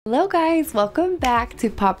Hello guys, welcome back to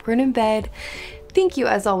Popcorn in Bed. Thank you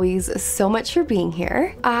as always so much for being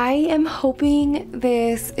here. I am hoping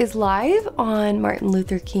this is live on Martin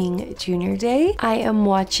Luther King Jr. Day. I am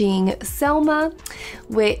watching Selma,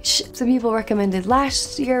 which some people recommended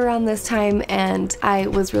last year around this time, and I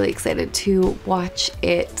was really excited to watch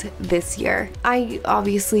it this year. I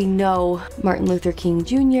obviously know Martin Luther King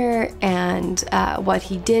Jr. and what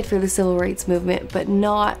he did for the civil rights movement, but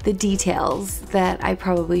not the details that I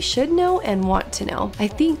probably should know and want to know. I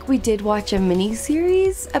think we did watch a mini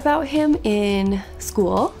series about him in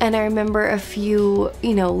school, and I remember a few,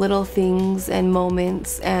 little things and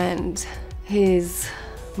moments, and his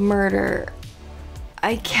murder.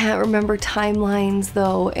 I can't remember timelines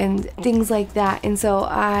though and things like that, and so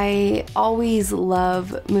I always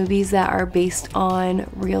love movies that are based on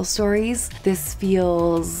real stories. This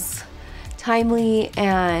feels timely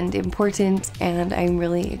and important, and I'm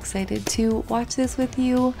really excited to watch this with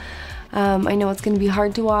you. I know it's going to be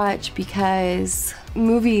hard to watch because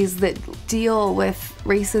movies that deal with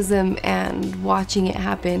racism and watching it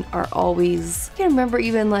happen are always... I can remember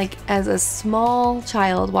even like as a small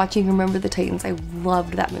child watching Remember the Titans. I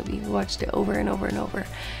loved that movie. We watched it over and over and over.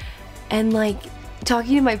 And like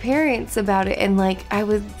talking to my parents about it, and like I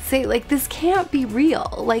would say like, this can't be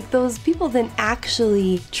real. Like those people didn't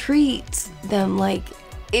actually treat them like...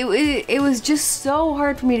 It was just so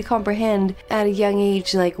hard for me to comprehend at a young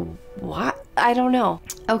age, like, what? I don't know.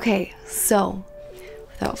 Okay, so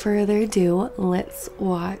without further ado, let's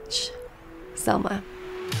watch Selma.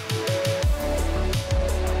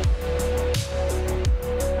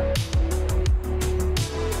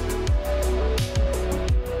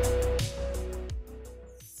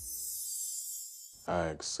 I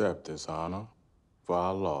accept this honor for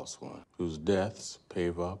our lost one, whose deaths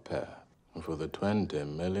pave our path, and for the 20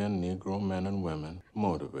 million Negro men and women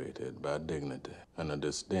motivated by dignity and a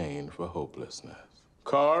disdain for hopelessness.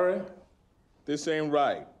 Corey, this ain't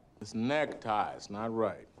right. This necktie is not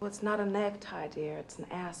right. Well, it's not a necktie, dear. It's an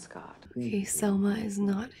ascot. Okay, Selma is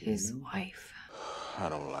not his wife. I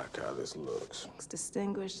don't like how this looks. Looks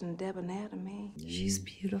distinguished and debonair to me. She's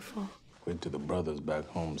beautiful. Wait till the brothers back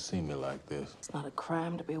home see me like this. It's not a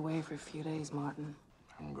crime to be away for a few days, Martin.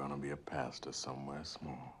 I'm gonna be a pastor somewhere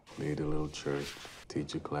small. Lead a little church,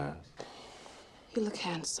 teach a class. You look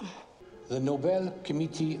handsome. The Nobel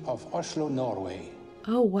Committee of Oslo, Norway.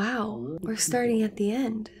 Oh wow, we're starting at the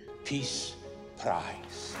end. Peace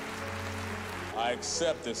Prize. I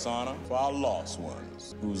accept this honor for our lost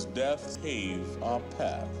ones, whose deaths pave our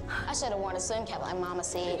path. I should have worn a swim cap like Mama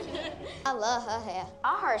said. I love her hair.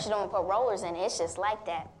 I heard she don't put rollers in it. It's just like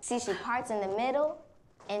that. See, she parts in the middle,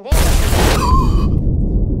 and then...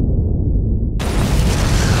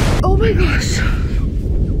 Oh my gosh.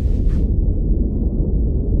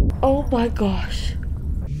 Oh my gosh.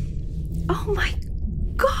 Oh my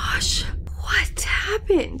gosh. What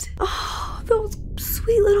happened? Oh, those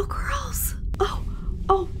sweet little girls. Oh,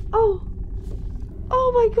 oh, oh.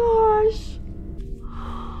 Oh my gosh.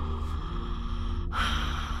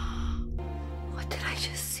 What did I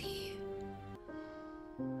just see?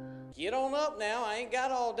 Get on up now. I ain't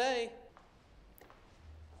got all day.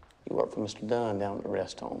 You work for Mr. Dunn down at the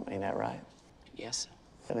rest home, ain't that right? Yes, sir.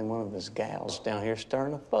 Telling one of his gals down here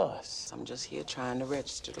stirring a fuss. I'm just here trying to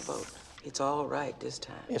register the vote. It's all right this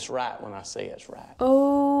time. It's right when I say it's right.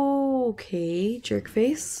 Okay, jerk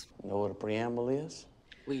face. You know what a preamble is?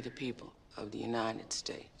 We, the people of the United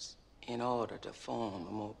States, in order to form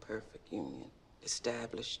a more perfect union,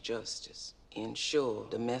 establish justice, ensure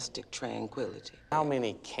domestic tranquility. How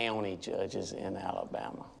many county judges in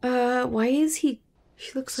Alabama? Why is he...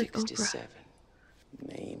 She looks like 67.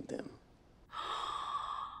 Oprah. Name them.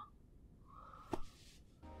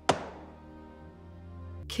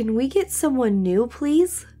 Can we get someone new,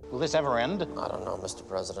 please? Will this ever end? I don't know, Mr.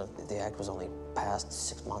 President. The act was only passed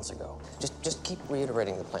 6 months ago. Just keep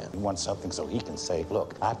reiterating the plan. He wants something so he can say,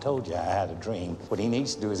 look, I told you I had a dream. What he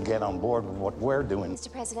needs to do is get on board with what we're doing.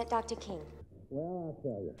 Mr. President, Dr. King. Well, I'll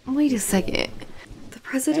tell you. Wait a second. The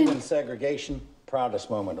president... Ending segregation, proudest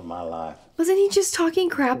moment of my life. Wasn't he just talking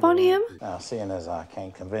crap on him? Now, seeing as I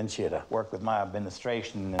can't convince you to work with my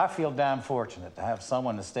administration, I feel damn fortunate to have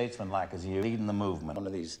someone as statesman-like as you leading the movement. One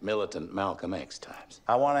of these militant Malcolm X types.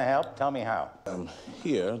 I want to help. Tell me how. I'm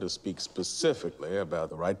here to speak specifically about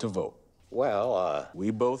the right to vote. Well, We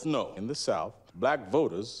both know in the South, black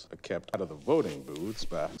voters are kept out of the voting booths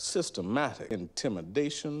by systematic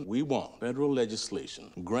intimidation. We want federal legislation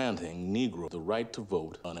granting Negro the right to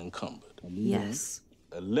vote unencumbered. Yes.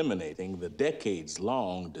 Eliminating the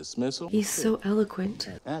decades-long dismissal. He's so eloquent.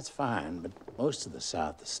 that's fine, but most of the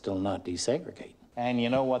South is still not desegregating. And you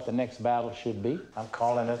know what the next battle should be? I'm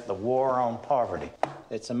calling it the war on poverty.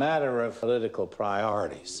 It's a matter of political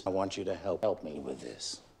priorities. I want you to help me with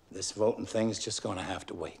this. This voting thing's just gonna have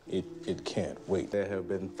to wait. It can't wait. There have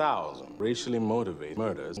been thousands racially motivated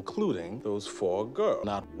murders, including those 4 girls.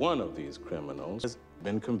 Not one of these criminals has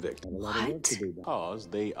been convicted. What? Because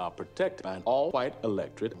they are protected by an all-white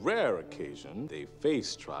electorate. Rare occasion, they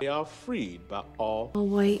face trial. They are freed by all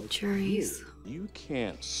White juries. You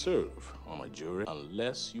can't serve on a jury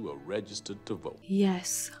unless you are registered to vote.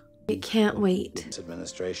 Yes. It can't wait. This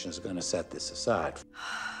administration is gonna set this aside.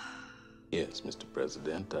 Yes, Mr.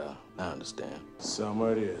 President, I understand.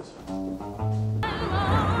 Selma it is.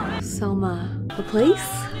 Selma. The place?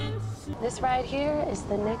 This right here is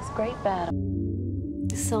the next great battle.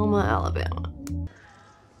 Selma, Alabama.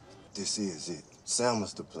 This is it.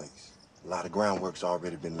 Selma's the place. A lot of groundwork's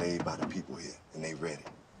already been laid by the people here, and they ready.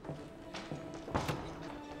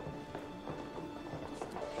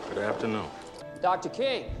 Good afternoon. Dr.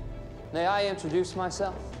 King, may I introduce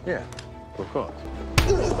myself? Yeah, of course.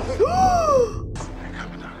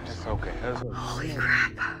 It's okay. Holy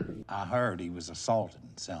crap. I heard he was assaulted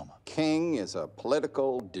in Selma. King is a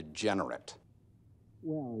political degenerate.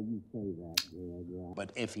 Well, you say that,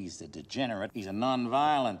 but if he's a degenerate, he's a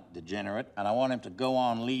nonviolent degenerate, and I want him to go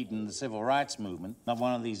on leading the civil rights movement, not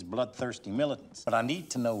one of these bloodthirsty militants. But I need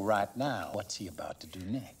to know right now, what's he about to do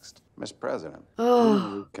next? Mr. President,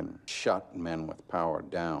 Oh. you can shut men with power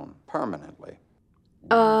down permanently.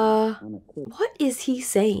 What is he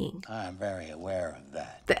saying? I'm very aware of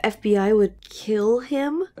that. The FBI would kill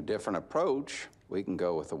him? A different approach, we can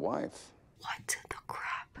go with the wife. What the crap?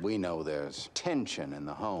 We know there's tension in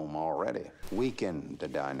the home already. Weaken the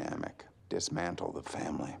dynamic, dismantle the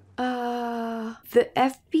family. The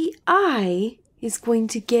FBI is going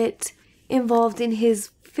to get involved in his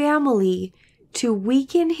family to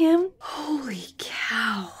weaken him? Holy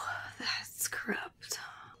cow, that's corrupt.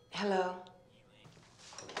 Hello.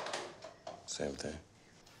 Same thing.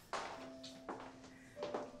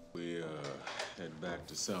 We head back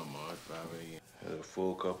to Selma at 5 a.m. Had a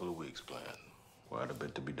full couple of weeks planned. Quite a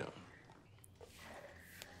bit to be done.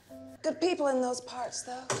 Good people in those parts,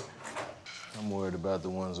 though. I'm worried about the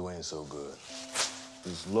ones who ain't so good.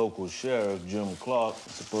 This local sheriff, Jim Clark,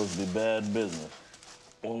 is supposed to be bad business.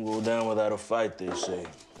 Won't go down without a fight, they say.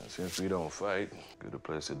 And since we don't fight, good a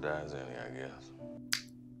place it dies any, I guess.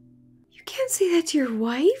 You can't say that to your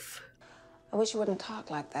wife? I wish you wouldn't talk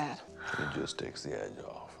like that. It just takes the edge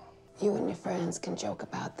off. You and your friends can joke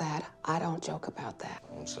about that. I don't joke about that.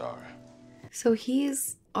 I'm sorry. So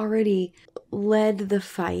he's already led the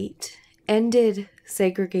fight, ended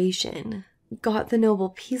segregation, got the Nobel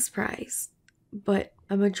Peace Prize, but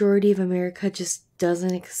a majority of America just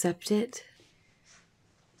doesn't accept it.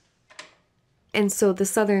 And so the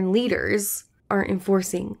Southern leaders aren't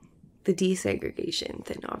enforcing the desegregation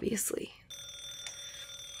then, obviously.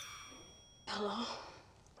 Hello?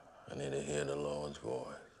 I need to hear the Lord's voice.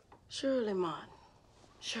 Surely, Martin.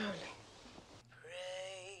 Surely.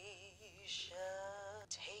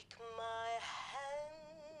 Take my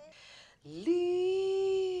hand,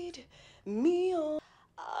 lead me on.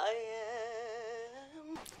 I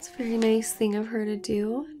am. It's a very nice thing of her to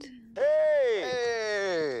do.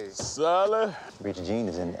 Hey, Sally. Richard Jean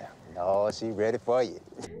is in there. Oh, she ready for you.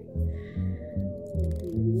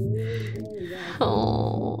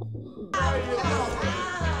 Oh.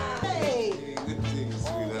 Hey. Good to see you,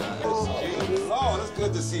 sweetheart. Oh, it's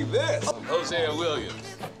good to see this. Hosea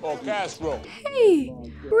Williams. Or Castro. Hey,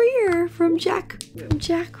 Greer from Jack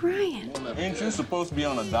Ryan. Ain't you supposed to be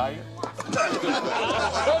on a diet?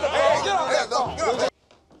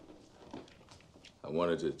 I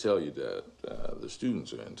wanted to tell you that the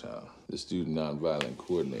students are in town. The Student Nonviolent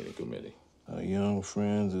Coordinating Committee. Our young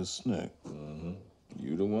friends at SNCC. Mm-hmm.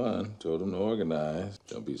 You the one. Told them to organize.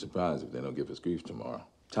 Don't be surprised if they don't give us grief tomorrow.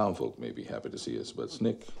 Townfolk may be happy to see us, but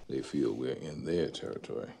SNCC, they feel we're in their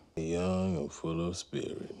territory. Young and full of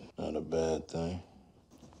spirit. Not a bad thing.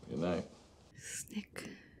 Good night. SNCC.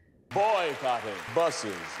 Boycotting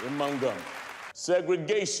buses in Montgomery.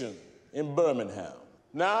 Segregation in Birmingham.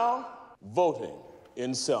 Now, voting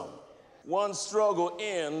in Selma. One struggle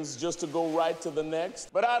ends just to go right to the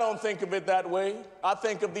next, but I don't think of it that way. I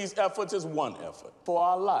think of these efforts as one effort for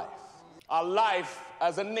our life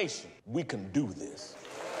as a nation. We can do this.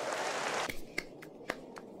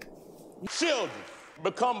 Children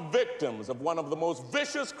become victims of one of the most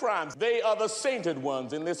vicious crimes. They are the sainted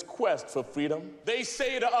ones in this quest for freedom. They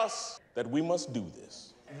say to us that we must do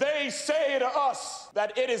this. They say to us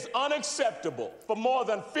that it is unacceptable for more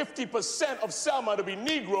than 50% of Selma to be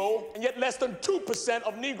Negro, and yet less than 2%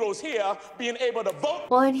 of Negroes here being able to vote.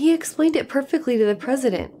 Well, and he explained it perfectly to the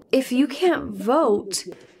president. If you can't vote,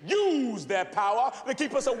 use their power to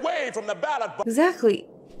keep us away from the ballot box. exactly,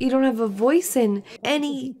 you don't have a voice in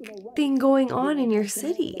anything going on in your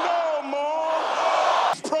city. No more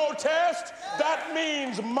protest. That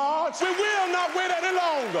means march. We will not wait any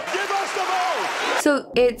longer. Give us the vote.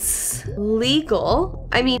 So it's legal.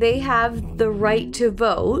 I mean, they have the right to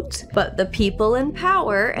vote, but the people in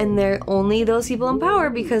power, and they're only those people in power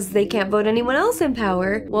because they can't vote anyone else in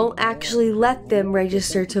power, won't actually let them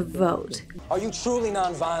register to vote. Are you truly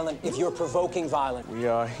nonviolent if you're provoking violence? We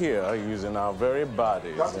are here using our very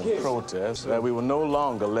bodies in protest that we will no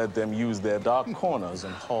longer let them use their dark corners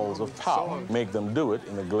and halls of power. Make them do it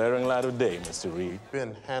in the glaring light of day, Mr. Reed.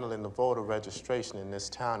 Been handling the voter registration in this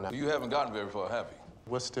town now. You haven't gotten very far, have you?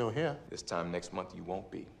 We're still here. This time next month you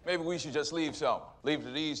won't be. Maybe we should just leave Selma. Leave it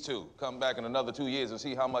to these two. Come back in another 2 years and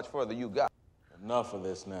see how much further you got. Enough of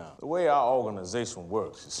this now. The way our organization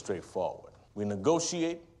works is straightforward. We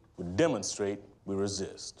negotiate, we demonstrate, we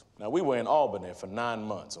resist. Now, we were in Albany for 9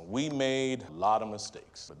 months, and we made a lot of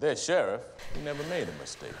mistakes. But their sheriff, he never made a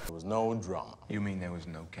mistake. There was no drama. You mean there was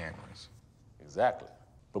no cameras? Exactly.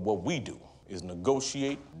 But what we do is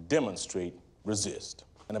negotiate, demonstrate, resist.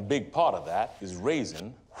 And a big part of that is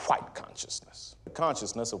raising white consciousness. The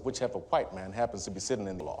consciousness of whichever white man happens to be sitting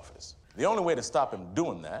in the office. The only way to stop him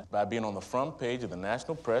doing that, by being on the front page of the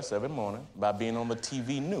national press every morning, by being on the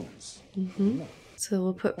TV news. So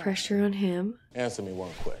we'll put pressure on him. Answer me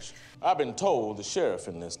one question. I've been told the sheriff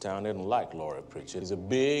in this town didn't like Laurie Pritchett. He's a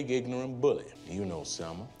big, ignorant bully. You know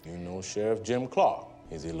Selma. You know Sheriff Jim Clark.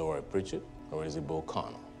 Is he Laurie Pritchett or is he Bull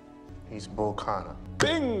Connor? He's Bull Connor.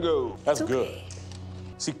 Bingo! That's good.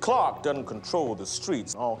 See, Clark doesn't control the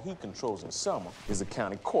streets. All he controls in Selma is the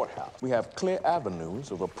county courthouse. We have clear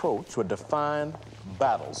avenues of approach to a defined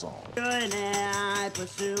battle zone. I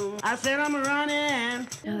pursue. I said I'm running.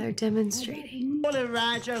 Now they're demonstrating. For the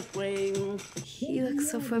righteous way. He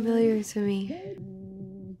looks so familiar to me.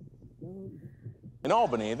 In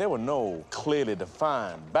Albany, there were no clearly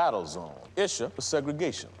defined battle zone. Issue was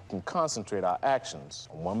segregation. We can concentrate our actions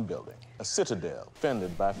on one building, a citadel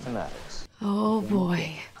defended by fanatics. Oh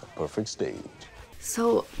boy. A perfect stage.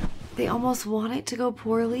 So they almost want it to go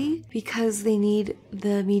poorly because they need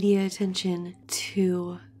the media attention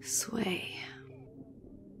to sway.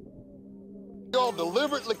 Y'all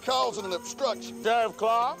deliberately causing an obstruction. Sheriff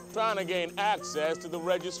Clark, trying to gain access to the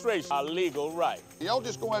registration, our legal right. Y'all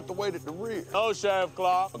just gonna have to wait at the rear. No, Sheriff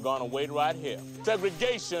Clark, we're gonna wait right here.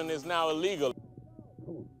 Segregation is now illegal.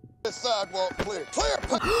 This sidewalk clear. Clear!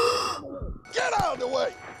 Get out of the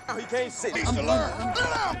way! He can't sit. Needs to learn. Get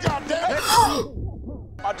out,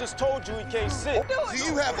 goddammit! I just told you he can't sit. Do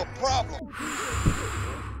you have a problem?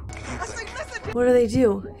 What do they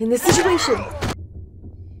do in this situation?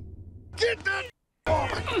 Get that!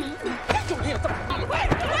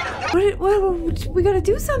 What, we gotta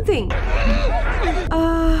do something.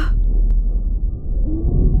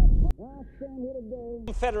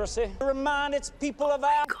 Confederacy to remind its people of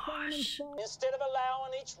our gosh. Instead of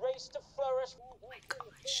allowing each race to flourish,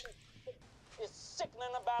 it's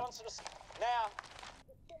sickening the balance of the now.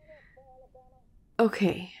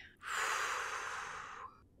 Okay.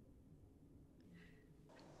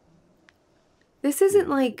 This isn't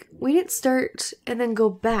like we didn't start and then go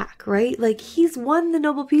back, right? Like he's won the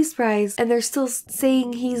Nobel Peace Prize and they're still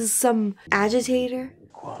saying he's some agitator.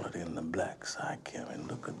 Equality in the black psyche. I mean,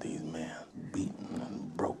 look at these men beaten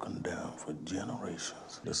and broken down for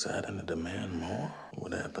generations. Deciding to demand more?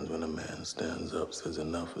 What happens when a man stands up, says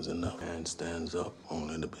enough is enough, and stands up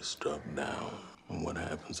only to be struck down? And what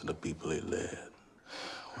happens to the people he led?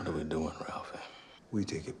 What are we doing, Ralphie? We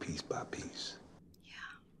take it piece by piece.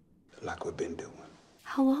 Yeah. Like we've been doing.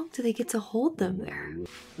 How long do they get to hold them there?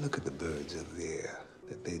 Look at the birds of the air,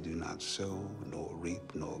 that they do not sow, nor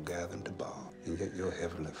reap, nor gather to bar, and yet your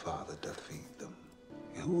heavenly Father doth feed them.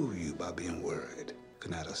 And who are you by being worried?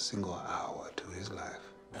 Can add a single hour to his life.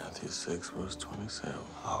 Matthew 6, verse 27.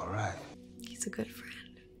 All right. He's a good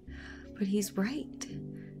friend. But he's right.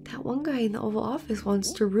 That one guy in the Oval Office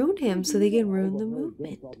wants to ruin him so they can ruin the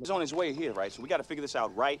movement. He's on his way here, right? So we got to figure this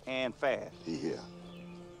out right and fast. Yeah.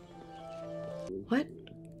 What?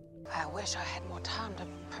 I wish I had more time to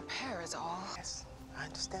prepare is all. Yes, I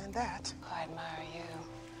understand that. I admire you.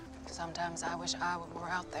 Sometimes I wish I were more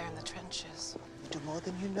out there in the trenches. You do more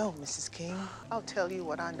than you know, Mrs. King. I'll tell you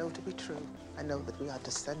what I know to be true. I know that we are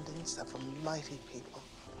descendants of a mighty people.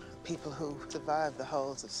 People who survived the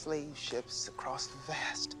hulls of slave ships across the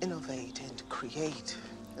vast, innovate and create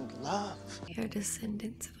and love. We are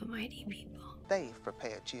descendants of a mighty people. They've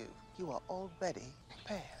prepared you. You are already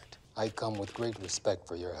prepared. I come with great respect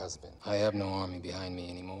for your husband. I have no army behind me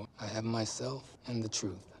anymore. I have myself and the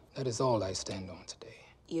truth. That is all I stand on today.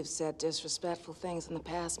 You've said disrespectful things in the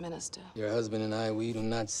past, Minister. Your husband and I, we do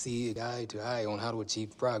not see eye to eye on how to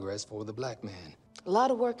achieve progress for the black man. A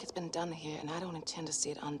lot of work has been done here, and I don't intend to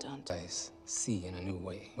see it undone. I see in a new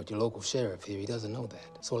way. But your local sheriff here, he doesn't know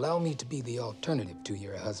that. So allow me to be the alternative to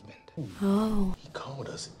your husband. Oh. He called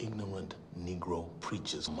us ignorant Negro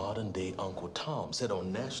preachers. Modern-day Uncle Tom said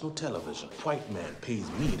on national television, white man pays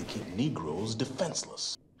me to keep Negroes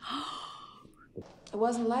defenseless. It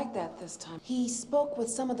wasn't like that this time. He spoke with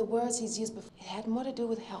some of the words he's used before. It had more to do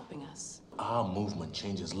with helping us. Our movement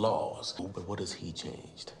changes laws, but what has he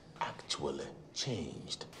changed? Actually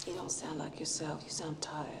changed. You don't sound like yourself. You sound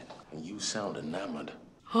tired. And you sound enamored.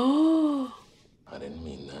 Oh. I didn't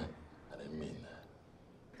mean that. I didn't mean that.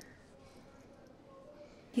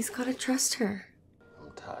 He's gotta trust her.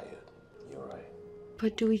 I'm tired. You're right.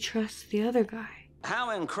 But do we trust the other guy?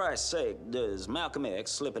 How in Christ's sake does Malcolm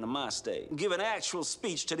X slip into my state? Give an actual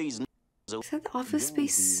speech to these Is that the Office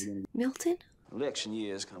Space Milton? Election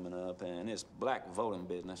year's coming up, and this black voting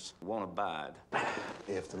business won't abide.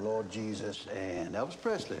 If the Lord Jesus and Elvis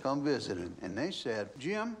Presley come visiting, and they said,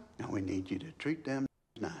 Jim, we need you to treat them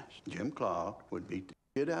nice. Jim Clark would beat the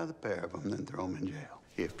shit out of the pair of them, then throw them in jail.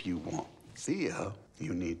 If you want fear,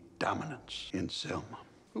 you need dominance in Selma.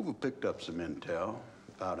 Hoover picked up some intel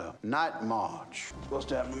about a night march. Supposed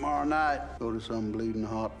to happen tomorrow night. Go to some bleeding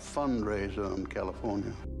heart fundraiser in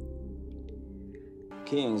California.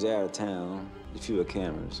 King's out of town, a few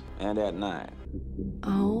cameras, and at night.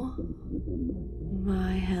 Oh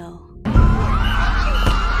my hell.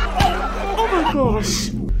 Oh my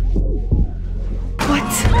gosh! What?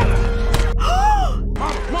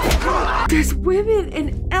 There's women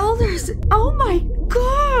and elders. Oh my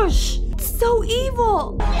gosh! It's so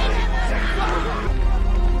evil!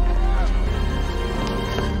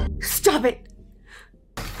 Stop it!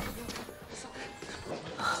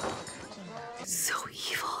 So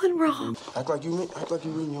evil and wrong. Act like you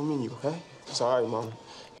reading your menu, okay? Sorry, Mom.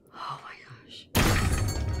 Oh my gosh.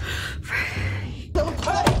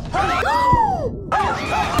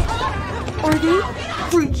 Are they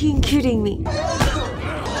freaking kidding me? Oh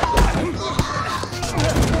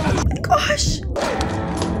my gosh.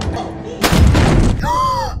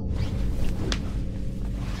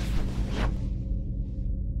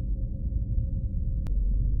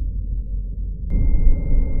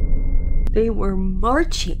 They were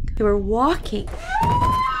marching. They were walking.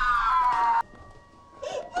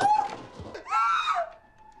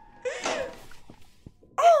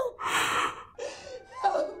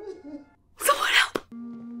 Someone help!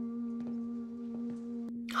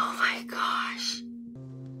 Oh my gosh.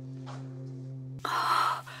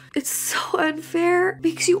 Oh, it's so unfair.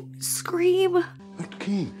 Makes you scream. But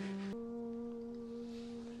King.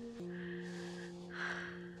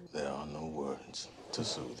 There are no words to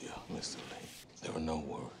soothe you, Mr. Lee. There are no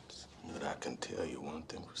words. But I can tell you one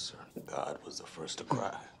thing for certain. God was the first to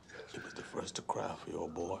cry. He was the first to cry for your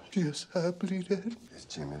boy. Yes, I believe that. It's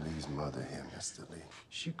Jimmy Lee's mother here, Mr. Lee.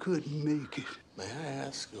 She couldn't make it. May I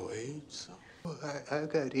ask your age, son? Well, I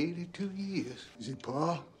got 82 years. He said,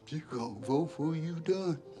 Pa, you gonna vote for you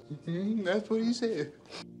done. That's what he said.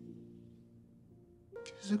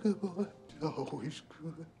 She's a good boy. Always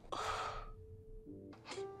good.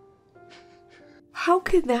 How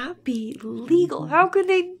could that be legal? How could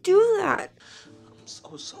they do that? I'm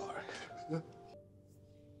so sorry.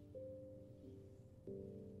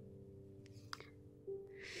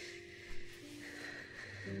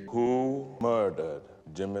 Who murdered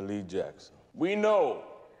Jimmy Lee Jackson? We know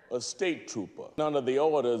a state trooper under the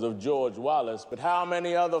orders of George Wallace, but how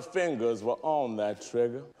many other fingers were on that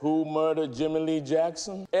trigger? Who murdered Jimmy Lee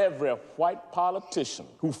Jackson? Every white politician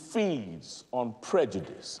who feeds on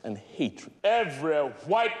prejudice and hatred. Every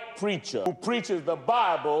white preacher who preaches the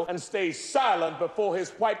Bible and stays silent before his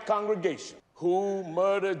white congregation. Who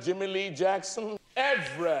murdered Jimmy Lee Jackson?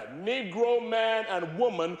 Every Negro man and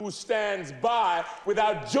woman who stands by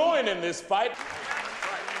without joining this fight.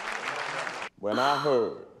 When I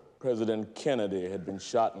heard President Kennedy had been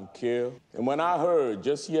shot and killed, and when I heard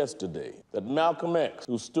just yesterday that Malcolm X,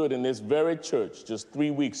 who stood in this very church just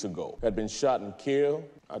 3 weeks ago, had been shot and killed,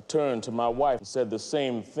 I turned to my wife and said the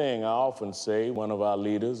same thing I often say one of our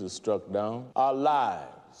leaders is struck down. Our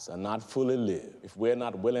lives and not fully live if we're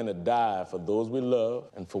not willing to die for those we love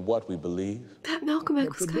and for what we believe. That Malcolm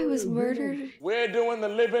X guy was murdered. We're doing the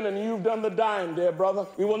living and you've done the dying, dear brother.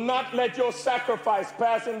 We will not let your sacrifice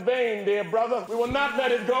pass in vain, dear brother. We will not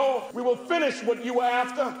let it go. We will finish what you were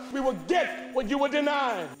after. We will get what you were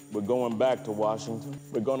denying. We're going back to Washington.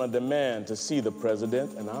 We're gonna demand to see the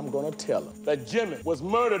president, and I'm gonna tell him that Jimmy was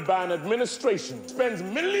murdered by an administration, spends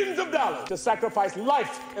millions of dollars to sacrifice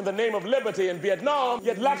life in the name of liberty in Vietnam,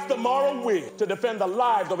 yet lacks the moral will to defend the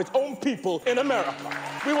lives of its own people in America.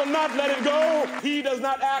 We will not let it go. He does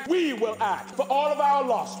not act. We will act for all of our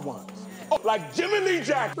lost ones. Like Jimmy Lee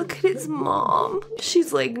Jackson. Look at his mom.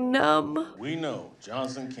 She's like numb. We know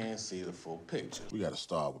Johnson can't see the full picture. We gotta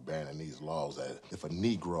start with banning these laws that if a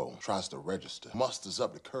Negro tries to register, musters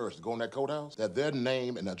up the courage to go in that courthouse, that their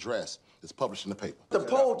name and address is published in the paper. The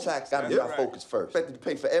poll tax gotta be our focus first. Expected to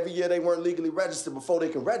pay for every year they weren't legally registered before they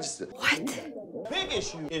can register. What? Big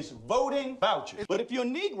issue is voting vouchers. But if you're a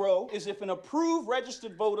Negro, is if an approved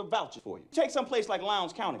registered voter voucher for you. Take some place like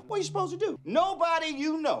Lowndes County. What are you supposed to do? Nobody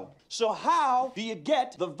you know. So how do you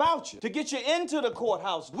get the voucher to get you into the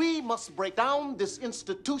courthouse? We must break down this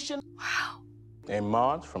institution. Wow. A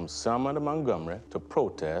march from Selma to Montgomery to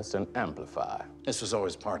protest and amplify. This was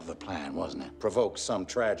always part of the plan, wasn't it? Provoke some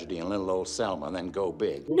tragedy in little old Selma and then go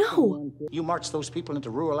big. No. You march those people into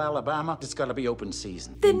rural Alabama, it's gotta be open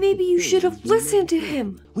season. Then maybe you should have listened to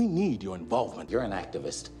him. We need your involvement. You're an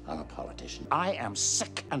activist. I'm a politician. I am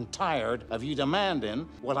sick and tired of you demanding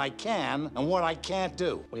what I can and what I can't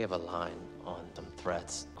do. We have a line on some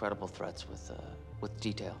threats, credible threats with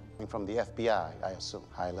detail. From the FBI, I assume.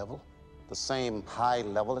 High level? The same high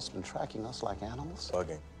level that's been tracking us like animals?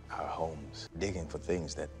 Bugging our homes, digging for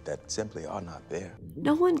things that simply are not there.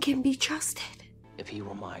 No one can be trusted. If he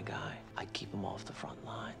were my guy, I'd keep him off the front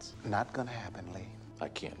lines. Not gonna happen, Lee. I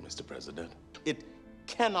can't, Mr. President. It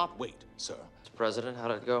cannot wait, sir. Mr. President, how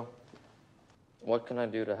did it go? What can I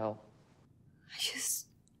do to help?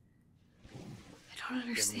 I don't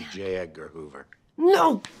understand. J. Edgar Hoover.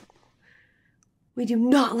 No! We do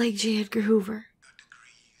not like J. Edgar Hoover.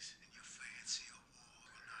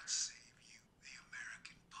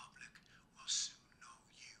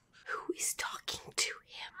 Who is talking to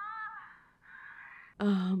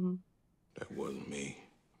him? That wasn't me.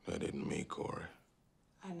 That isn't me, Corey.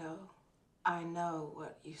 I know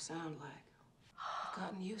what you sound like. I've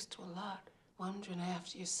gotten used to a lot, wondering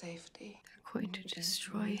after your safety. They're going to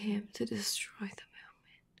destroy him, to destroy the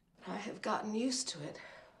movement. I have gotten used to it.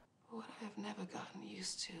 What I have never gotten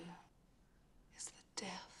used to is the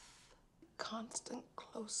death. Constant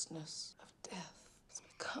closeness of death. It's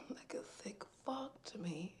become like a thick fog to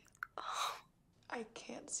me. I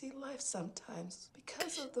can't see life sometimes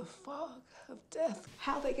because of the fog of death.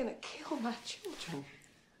 How are they gonna kill my children?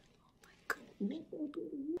 Oh my goodness.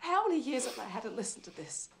 How many years have I had to listen to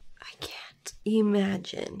this? I can't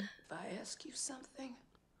imagine. If I ask you something,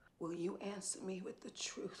 will you answer me with the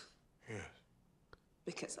truth? Yes.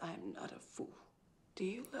 Because I'm not a fool. Do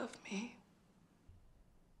you love me?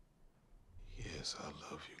 Yes, I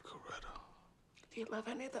love you, Coretta. Do you love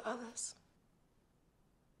any of the others?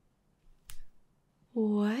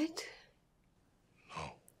 What?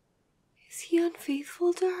 No. Is he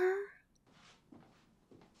unfaithful to her?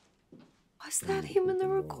 Was that him in the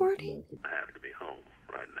recording? I have to be home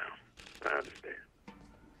right now. I understand.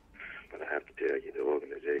 But I have to tell you, the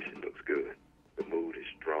organization looks good. The mood is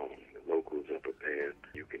strong. The locals are prepared.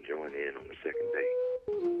 You can join in on the second day.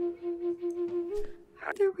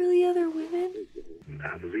 Are there really other women?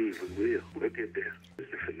 I believe we will. We'll get there. It's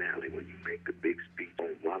the finale when you make the big speech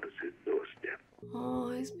on Wallace's doorstep. Oh,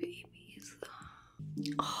 his babies.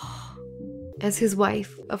 Oh. As his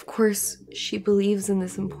wife, of course, she believes in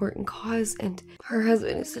this important cause, and her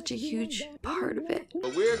husband is such a huge part of it.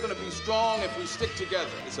 But we're gonna be strong if we stick together.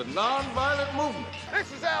 It's a non-violent movement.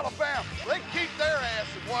 This is Alabama. They keep their ass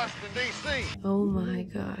in Washington, D.C. Oh my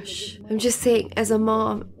gosh. I'm just saying, as a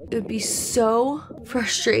mom, it would be so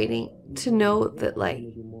frustrating to know that, like,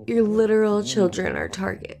 your literal children are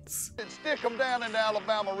targets. And stick them down in the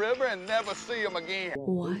Alabama River and never see them again.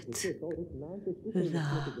 What?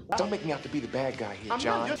 Don't make me out to be the bad guy here,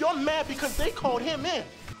 John. You're mad because they called him in.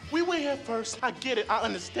 We were here first. I get it. I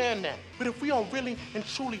understand that. But if we are really and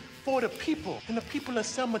truly for the people, and the people of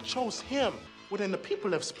Selma chose him, well, then the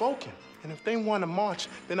people have spoken. And if they want to march,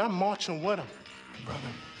 then I'm marching with them. Brother,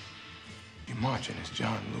 you're marching as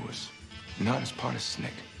John Lewis, not as part of SNCC.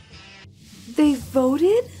 They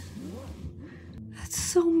voted? That's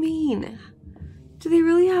so mean. Do they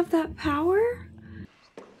really have that power?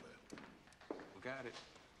 We got it.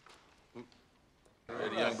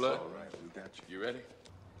 Ready, young blood? All right, we got you. You ready?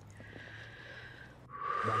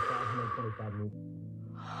 Can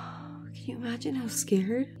you imagine how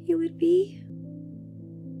scared he would be?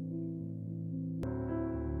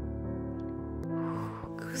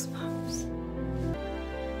 Goosebumps.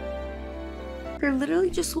 They're literally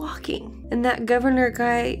just walking. And that governor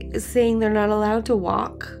guy is saying they're not allowed to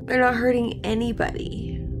walk. They're not hurting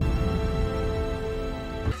anybody.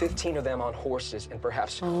 15 of them on horses and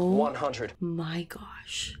perhaps 100. My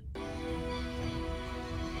gosh.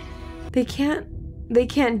 They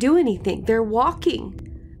can't do anything. They're walking.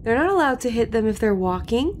 They're not allowed to hit them if they're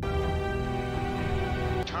walking.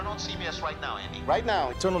 Turn on CBS right now, Andy. Right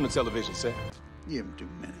now. Turn on the television, sir. Give him 2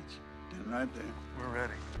 minutes. Stand right there. We're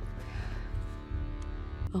ready.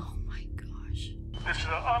 Oh my gosh. This is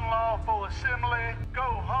an unlawful assembly. Go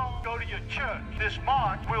home, go to your church. This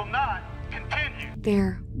march will not continue.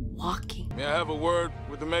 They're walking. May I have a word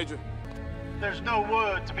with the major? There's no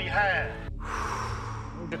word to be had.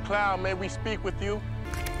 The clown, may we speak with you?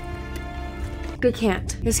 They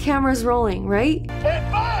can't. His camera's rolling, right?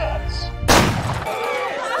 Advance!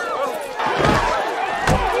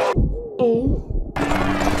 Oh.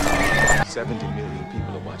 70 million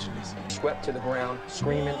people are watching this. Swept to the ground,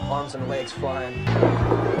 screaming, arms and legs flying.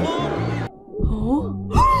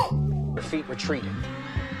 Oh. Their feet retreating.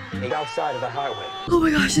 Outside of the highway. Oh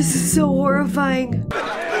my gosh, this is so horrifying.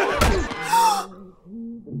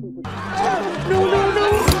 No, no, no.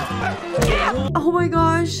 Oh my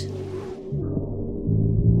gosh.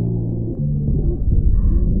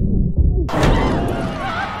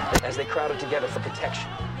 As they crowded together for protection.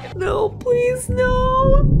 No, please,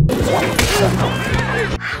 no.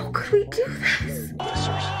 How could we do this?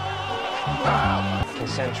 Officers. Can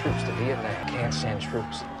send troops to Vietnam. Can't send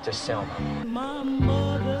troops to Selma. My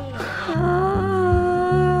mother.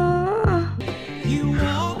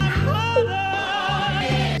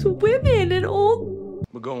 It's women and old.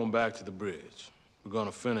 We're going back to the bridge. We're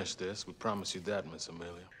gonna finish this. We promise you that, Miss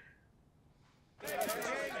Amelia.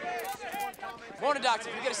 Morning, Doctor.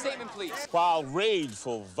 Can we get a statement, please? While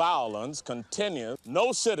rageful violence continues,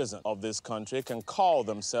 no citizen of this country can call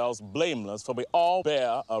themselves blameless, for we all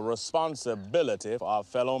bear a responsibility for our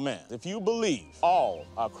fellow man. If you believe all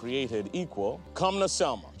are created equal, come to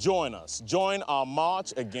Selma. Join us. Join our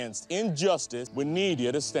march against injustice. We need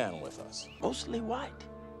you to stand with us. Mostly white.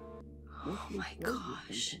 Oh my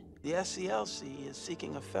gosh. The SCLC is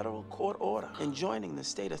seeking a federal court order enjoining the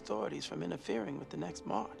state authorities from interfering with the next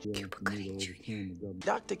march.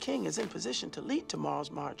 Dr. King is in position to lead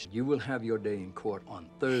tomorrow's march. You will have your day in court on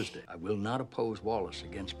Thursday. I will not oppose Wallace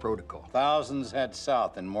against protocol. Thousands head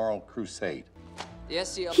south in moral crusade. The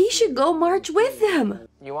SCLC... He should go march with them.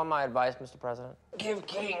 You want my advice, Mr. President? Give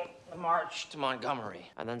King a march to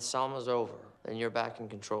Montgomery, and then Selma's over. Then you're back in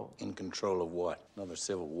control. In control of what? Another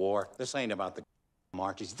civil war? This ain't about the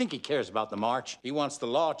marches. You think he cares about the march? He wants the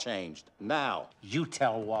law changed now. You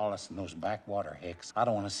tell Wallace and those backwater hicks, I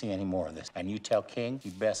don't want to see any more of this. And you tell King,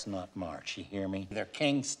 he best not march. You hear me? Either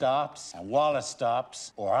King stops and Wallace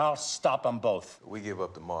stops, or I'll stop them both. We give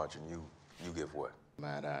up the march, and you give what?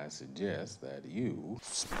 Might I suggest that you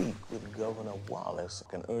speak with Governor Wallace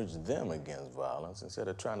and urge them against violence instead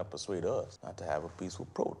of trying to persuade us not to have a peaceful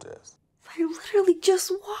protest. They're literally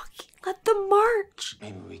just walking. Let them march.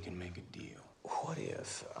 Maybe we can make a deal. What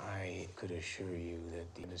if I could assure you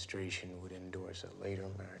that the administration would endorse a later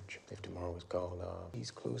march if tomorrow was called off?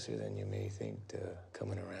 He's closer than you may think to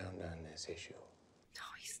coming around on this issue. No,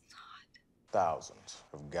 he's not. Thousands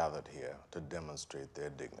have gathered here to demonstrate their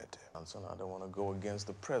dignity. And so I don't want to go against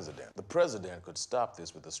the president. The president could stop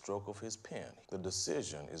this with a stroke of his pen. The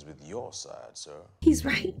decision is with your side, sir. He's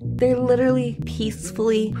right. They're literally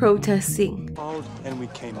peacefully protesting. And we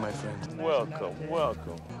came, my friend. Welcome,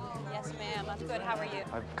 welcome. Yes, ma'am. I'm good. How are you?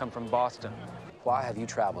 I've come from Boston. Why have you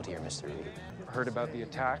traveled here, Mr. Reed? Heard about the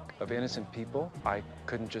attack of innocent people. I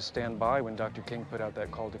couldn't just stand by when Dr. King put out that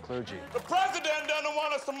call to clergy. The president doesn't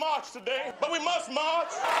want us to march today, but we must march.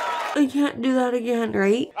 I can't do that again,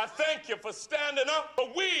 right? I thank you for standing up,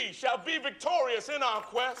 but we shall be victorious in our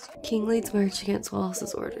quest. King leads march against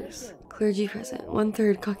Wallace's orders. Clergy present.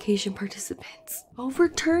 1/3 Caucasian participants.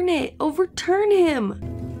 Overturn it. Overturn him.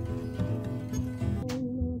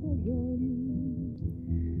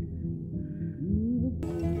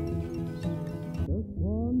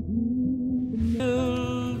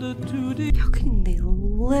 How can they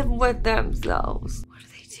live with themselves? What do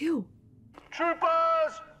they do?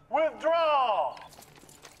 Troopers, withdraw!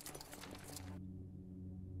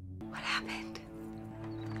 What happened?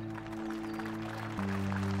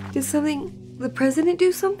 Did the president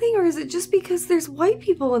do something, or is it just because there's white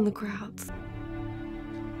people in the crowds?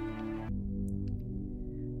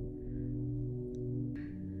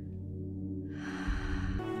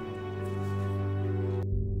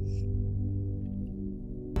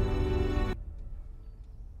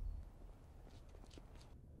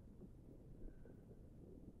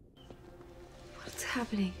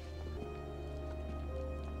 happening?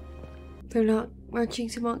 They're not marching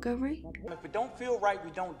to Montgomery? If it don't feel right,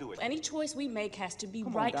 we don't do it. Any choice we make has to be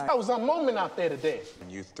right. That was a moment out there today.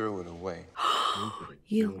 You threw it away.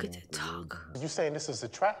 You don't get to talk. You saying this is a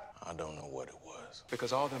trap? I don't know what it was.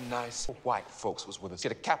 Because all them nice white folks was with us.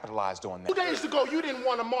 Should have capitalized on that. 2 days ago, you didn't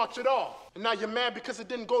want to march at all. And now you're mad because it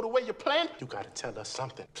didn't go the way you planned? You gotta tell us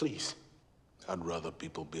something, please. I'd rather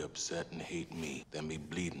people be upset and hate me than be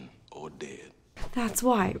bleeding or dead. That's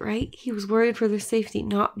why, right? He was worried for their safety,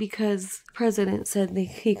 not because the president said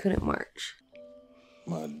he couldn't march.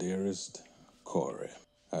 My dearest Corey,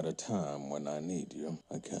 at a time when I need you,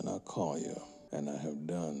 I cannot call you, and I have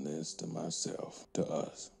done this to myself, to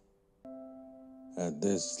us. At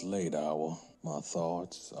this late hour, my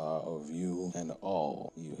thoughts are of you and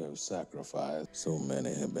all you have sacrificed. So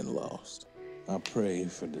many have been lost. I pray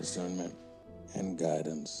for discernment and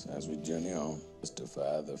guidance as we journey on.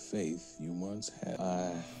 Justify the faith you once had.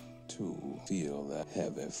 I, too, feel that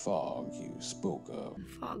heavy fog you spoke of.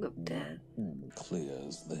 The fog of death.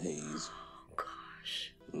 Clears the haze. Oh,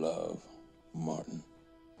 gosh. Love, Martin.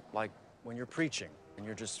 Like when you're preaching and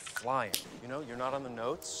you're just flying. You know, you're not on the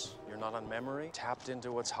notes, you're not on memory, tapped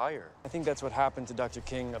into what's higher. I think that's what happened to Dr.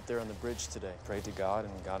 King up there on the bridge today. Prayed to God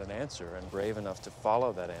and got an answer, and brave enough to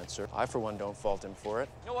follow that answer. I, for one, don't fault him for it.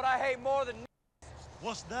 You know what I hate more than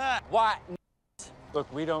What's that? white?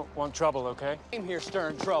 Look, we don't want trouble, okay? I'm here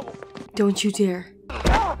stirring trouble. Don't you dare.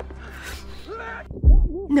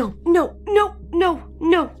 No, no, no, no,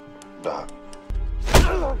 no. Doc,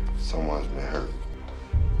 someone's been hurt.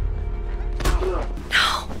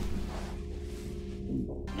 No.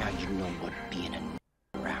 Now you know what being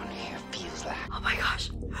a around here feels like. Oh my gosh.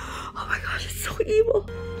 Oh my gosh, it's so evil.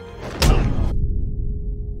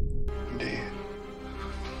 Dead.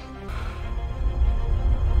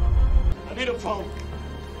 I need a phone.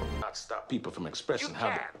 Not stop people from expressing You how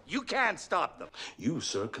can. You can't stop them. you,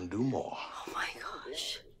 sir, can do more. Oh my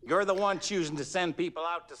gosh. You're the one choosing to send people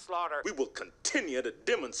out to slaughter. We will continue to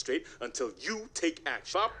demonstrate until you take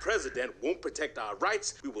action. If our president won't protect our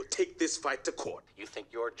rights, we will take this fight to court. You think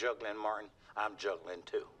you're juggling, Martin? I'm juggling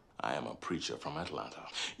too. I am a preacher from Atlanta.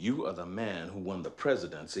 You are the man who won the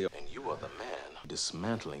presidency, and you are the man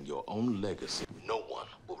dismantling your own legacy. No one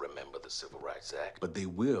will remember the Civil Rights Act, but they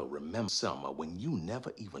will remember Selma when you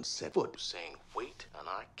never even set foot, saying, wait, and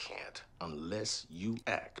I can't unless you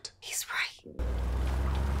act. He's right.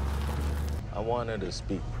 I wanted to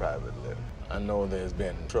speak privately. I know there's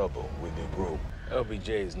been trouble with your group.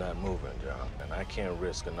 LBJ's not moving, John, and I can't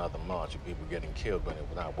risk another march of people getting killed when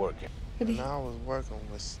it's not working. When I was working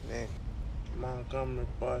with Snick, Montgomery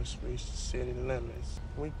bus reached the city limits.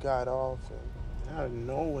 We got off and out of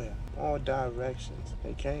nowhere, all directions,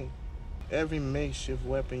 they came. Every makeshift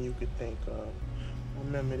weapon you could think of. I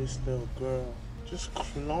remember this little girl just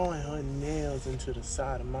clawing her nails into the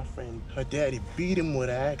side of my friend. Her daddy beat him with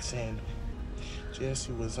an axe handle.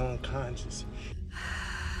 Jesse was unconscious.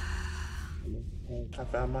 I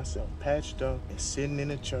found myself patched up and sitting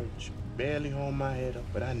in a church, barely holding my head up,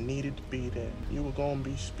 but I needed to be there. You were gonna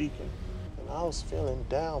be speaking. And I was feeling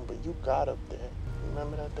down, but you got up there.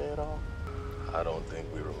 Remember that day at all? I don't think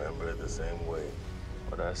we remember it the same way.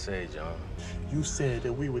 What'd I say, John? You said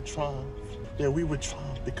that we would triumph. That we would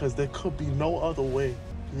triumph because there could be no other way.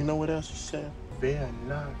 You know what else you said? Fear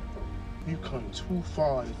not. You come too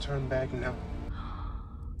far to turn back now.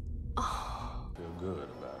 Feel good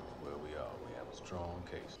about where we are. We have a strong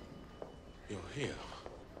case. You're here.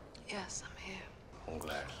 Yes, I'm here. I'm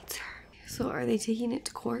glad. So are they taking it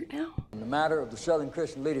to court now? In the matter of the Southern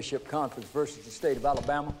Christian Leadership Conference versus the state of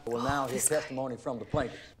Alabama, we'll now hear testimony from the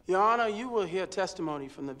plaintiffs. Your Honor, you will hear testimony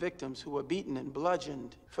from the victims who were beaten and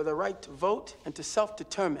bludgeoned for the right to vote and to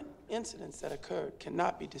self-determine. Incidents that occurred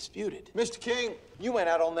cannot be disputed. Mr. King, you went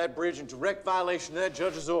out on that bridge in direct violation of that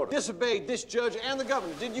judge's order. Disobeyed this judge and the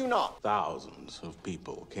governor, did you not? Thousands of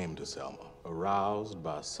people came to Selma, aroused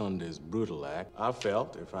by Sunday's brutal act. I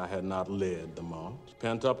felt if I had not led the march,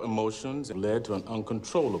 pent-up emotions led to an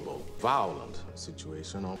uncontrollable, violent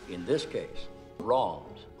situation. In this case,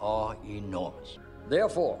 wrongs are enormous.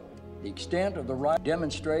 Therefore, the extent of the right to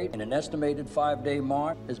demonstrate in an estimated 5-day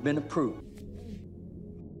march has been approved.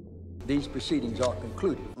 These proceedings are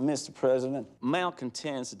concluded. Mr. President,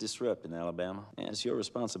 malcontents are disrupting Alabama, and it's your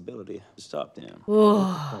responsibility to stop them.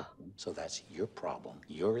 So that's your problem,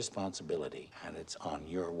 your responsibility, and it's on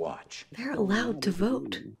your watch. They're allowed to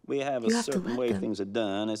vote. We have You a have to certain let way them. things are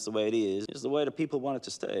done. It's the way it is. It's the way the people want it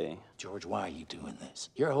to stay. George, why are you doing this?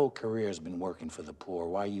 Your whole career has been working for the poor.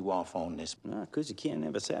 Why are you off on this? Because you can't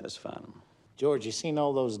never satisfy them. George, you seen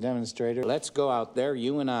all those demonstrators? Let's go out there,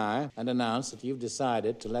 you and I, and announce that you've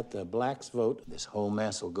decided to let the blacks vote. This whole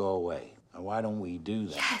mess will go away. Now, why don't we do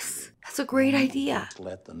that? Yes, that's a great idea.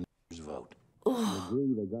 Let the niggers vote. You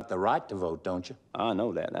agree they got the right to vote, don't you? I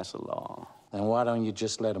know that. That's a law. Then why don't you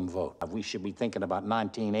just let them vote? We should be thinking about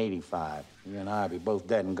 1985. You and I will be both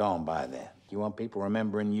dead and gone by then. You want people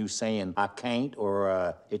remembering you saying, I can't,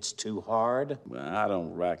 or it's too hard? Well, I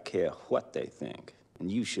don't right care what they think.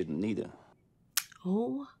 And you shouldn't either.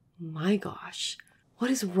 Oh my gosh.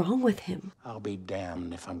 What is wrong with him? I'll be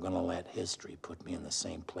damned if I'm gonna let history put me in the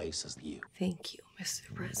same place as you. Thank you,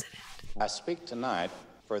 Mr. President. I speak tonight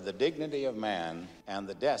for the dignity of man and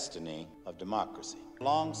the destiny of democracy.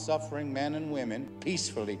 Long-suffering men and women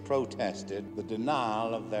peacefully protested the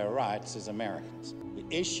denial of their rights as Americans. The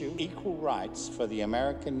issue, equal rights for the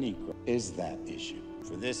American Negro, is that issue.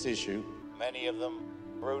 For this issue, many of them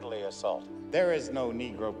brutally assaulted. There is no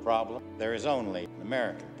Negro problem. There is only an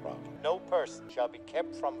American problem. No person shall be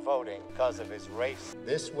kept from voting because of his race.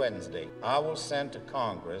 This Wednesday, I will send to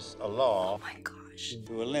Congress a law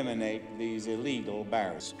to eliminate these illegal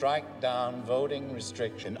barriers. Strike down voting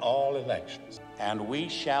restriction in all elections. And we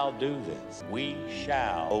shall do this. We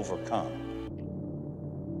shall overcome.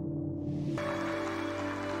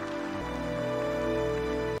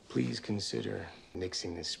 Please consider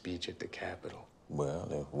nixing this speech at the Capitol. Well,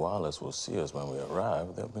 if Wallace will see us when we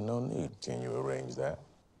arrive, there'll be no need. Can you arrange that?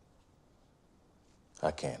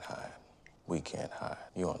 I can't hide. We can't hide.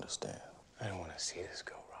 You understand? I don't want to see this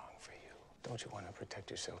go wrong for you. Don't you want to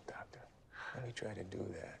protect yourself, Doctor? Let me try to do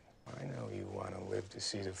that. I know you want to live to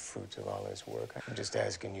see the fruits of all this work. I'm just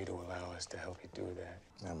asking you to allow us to help you do that.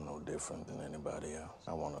 I'm no different than anybody else.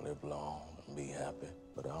 I want to live long and be happy,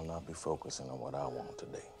 but I'll not be focusing on what I want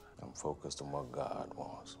today. I'm focused on what God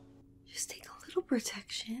wants. Just take a little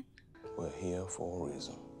protection. We're here for a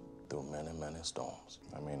reason, through many, many storms.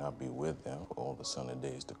 I may not be with them for all the sunny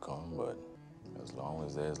days to come, but as long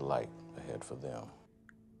as there's light ahead for them,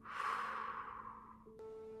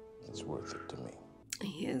 it's worth it to me.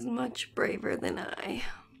 He is much braver than I.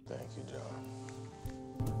 Thank you, John.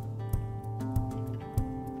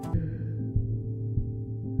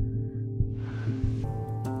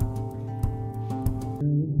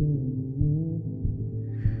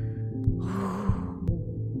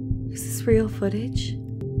 Is this real footage?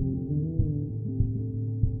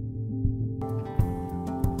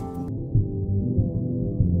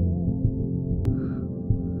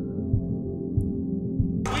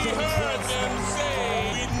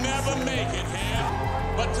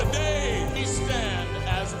 But today, we stand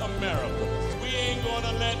as Americans. We ain't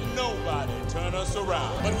gonna let nobody turn us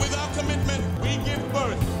around. But with our commitment, we give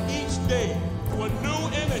birth each day to a new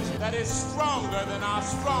energy that is stronger than our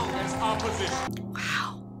strongest opposition.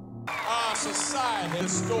 Wow. Our society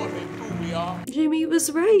distorted who we are. Jamie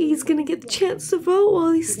was right. He's gonna get the chance to vote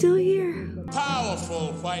while he's still here.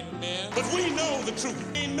 Powerful white men. But we know the truth.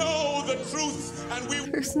 We know the truth, and we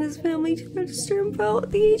Forced his family to register and vote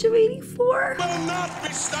at the age of 84. will not be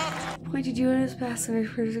stopped. Appointed U.S. Ambassador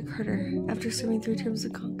for Carter after serving 3 terms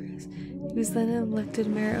of Congress. He was then elected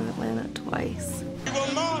mayor of Atlanta twice. We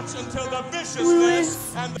will march until the viciousness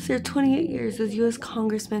Lewis and served 28 years as U.S.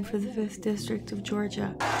 Congressman for the 5th District of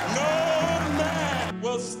Georgia. no man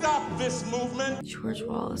will stop this movement. George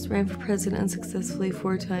Wallace ran for president unsuccessfully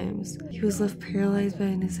 4 times. He was left paralyzed by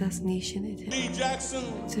an assassination attempt. Lee Jackson.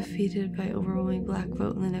 Defeated by overwhelming black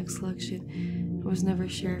vote in the next election. And was never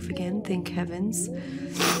sheriff again, thank heavens.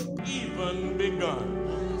 Even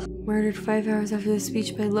begun. Murdered 5 hours after the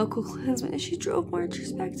speech by local Klansmen as she drove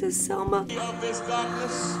marchers back to Selma. Of this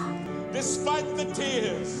darkness, despite the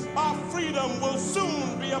tears, our freedom will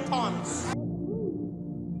soon be upon us.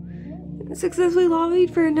 And successfully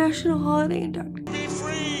lobbied for a national holiday in Dr. Be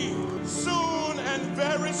free soon and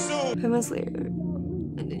very soon. 5 months later,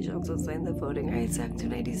 Lyndon Johnson signed the Voting Rights Act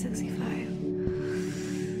of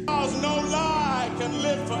 1965. Cause no lie can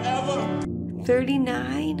live forever.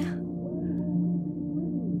 39.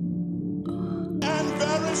 And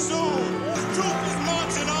very soon, the truth is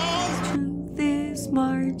marching on. Truth is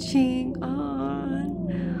marching on.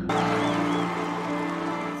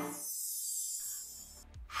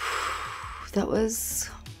 That was...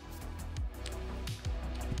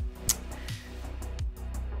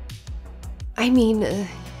 I mean,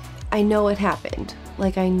 I know it happened.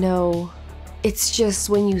 Like, I know. It's just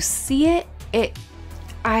when you see it,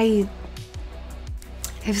 I've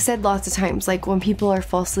said lots of times, like, when people are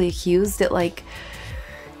falsely accused, it, like,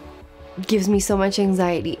 gives me so much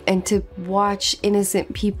anxiety. And to watch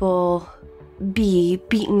innocent people be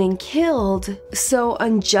beaten and killed so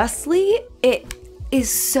unjustly, is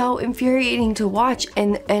so infuriating to watch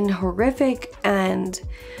and horrific, and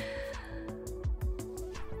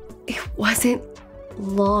it wasn't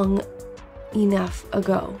long enough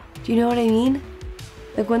ago. Do you know what I mean?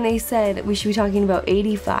 Like when they said we should be talking about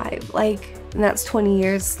 85, like, and that's 20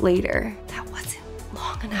 years later. That wasn't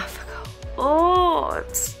long enough ago. Oh,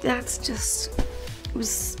 that's just, it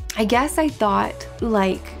was, I guess I thought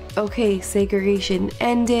like, okay, segregation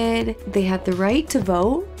ended, they had the right to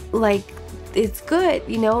vote, like, it's good,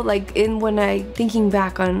 you know, like when I thinking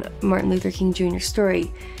back on Martin Luther King Jr.'s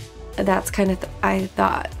story, that's kind of I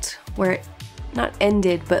thought where it not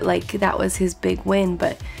ended, but like that was his big win.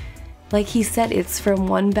 But like he said, it's from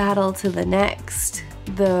one battle to the next.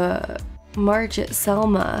 The march at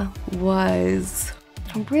Selma was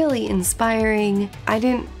really inspiring. I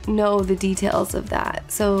didn't know the details of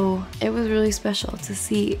that, so it was really special to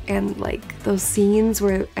see. And like those scenes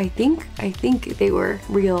were, I think they were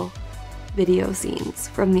real video scenes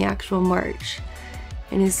from the actual march,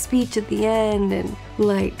 and his speech at the end, and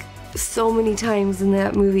like so many times in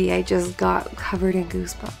that movie I just got covered in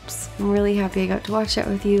goosebumps. I'm really happy I got to watch that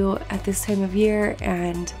with you at this time of year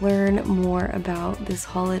and learn more about this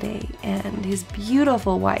holiday and his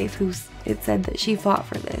beautiful wife, who it said that she fought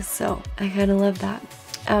for this, so I kind of love that.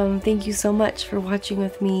 Thank you so much for watching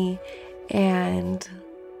with me, and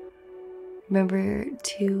remember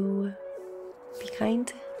to be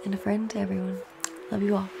kind and a friend to everyone. Love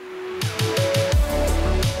you all.